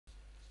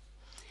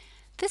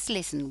This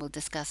lesson will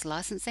discuss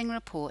Licensing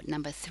Report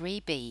number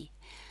 3B,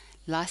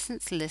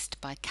 License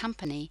List by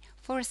Company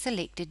for a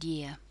selected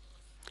year.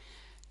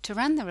 To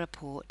run the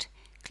report,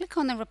 click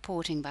on the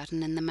Reporting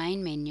button in the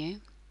main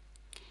menu,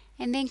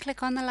 and then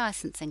click on the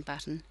Licensing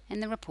button in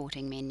the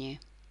Reporting menu.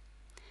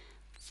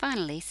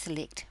 Finally,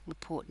 select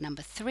Report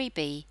number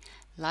 3B,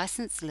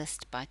 License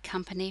List by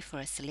Company for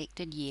a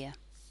selected year.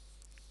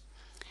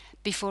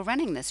 Before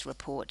running this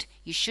report,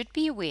 you should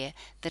be aware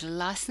that a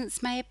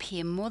license may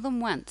appear more than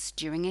once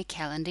during a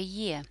calendar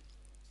year.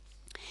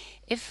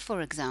 If,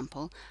 for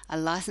example, a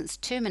license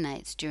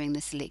terminates during the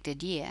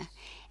selected year,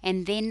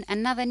 and then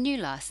another new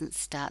license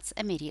starts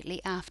immediately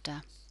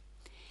after.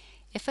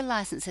 If a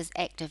license is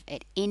active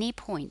at any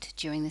point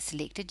during the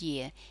selected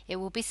year, it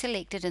will be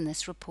selected in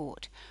this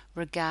report,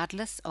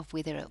 regardless of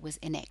whether it was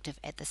inactive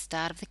at the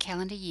start of the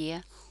calendar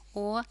year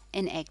or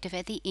inactive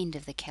at the end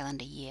of the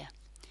calendar year.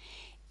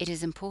 It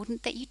is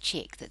important that you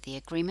check that the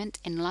agreement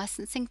and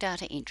licensing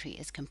data entry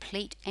is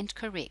complete and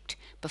correct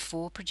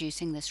before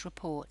producing this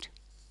report.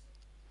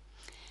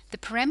 The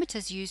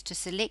parameters used to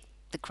select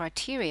the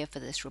criteria for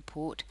this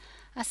report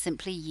are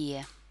simply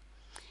year.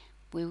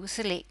 We will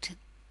select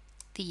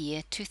the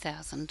year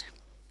 2000.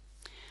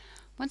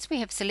 Once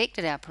we have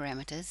selected our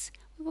parameters,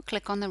 we will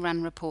click on the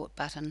Run Report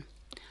button.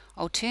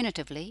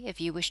 Alternatively, if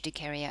you wish to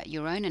carry out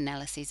your own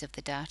analyses of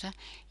the data,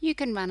 you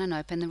can run and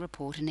open the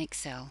report in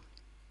Excel.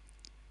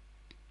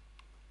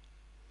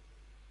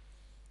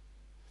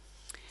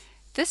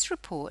 This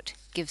report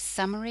gives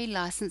summary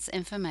license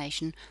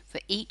information for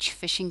each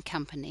fishing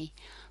company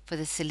for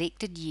the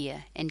selected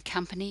year in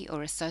company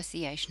or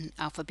association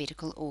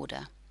alphabetical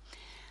order.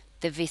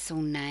 The vessel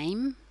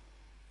name,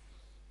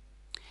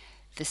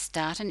 the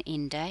start and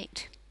end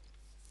date,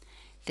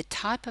 the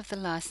type of the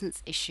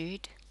license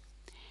issued,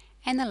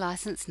 and the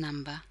license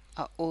number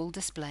are all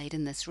displayed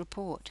in this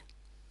report.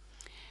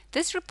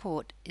 This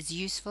report is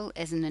useful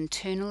as an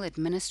internal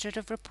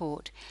administrative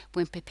report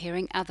when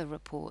preparing other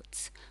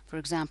reports, for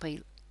example,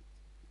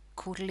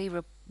 quarterly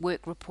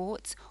work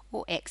reports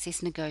or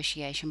access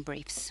negotiation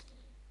briefs.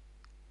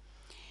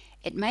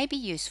 It may be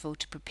useful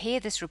to prepare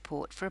this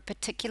report for a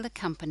particular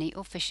company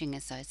or fishing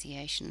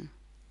association.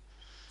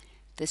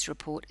 This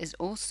report is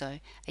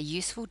also a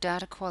useful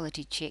data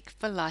quality check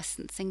for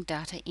licensing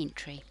data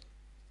entry.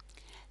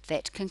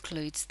 That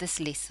concludes this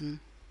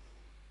lesson.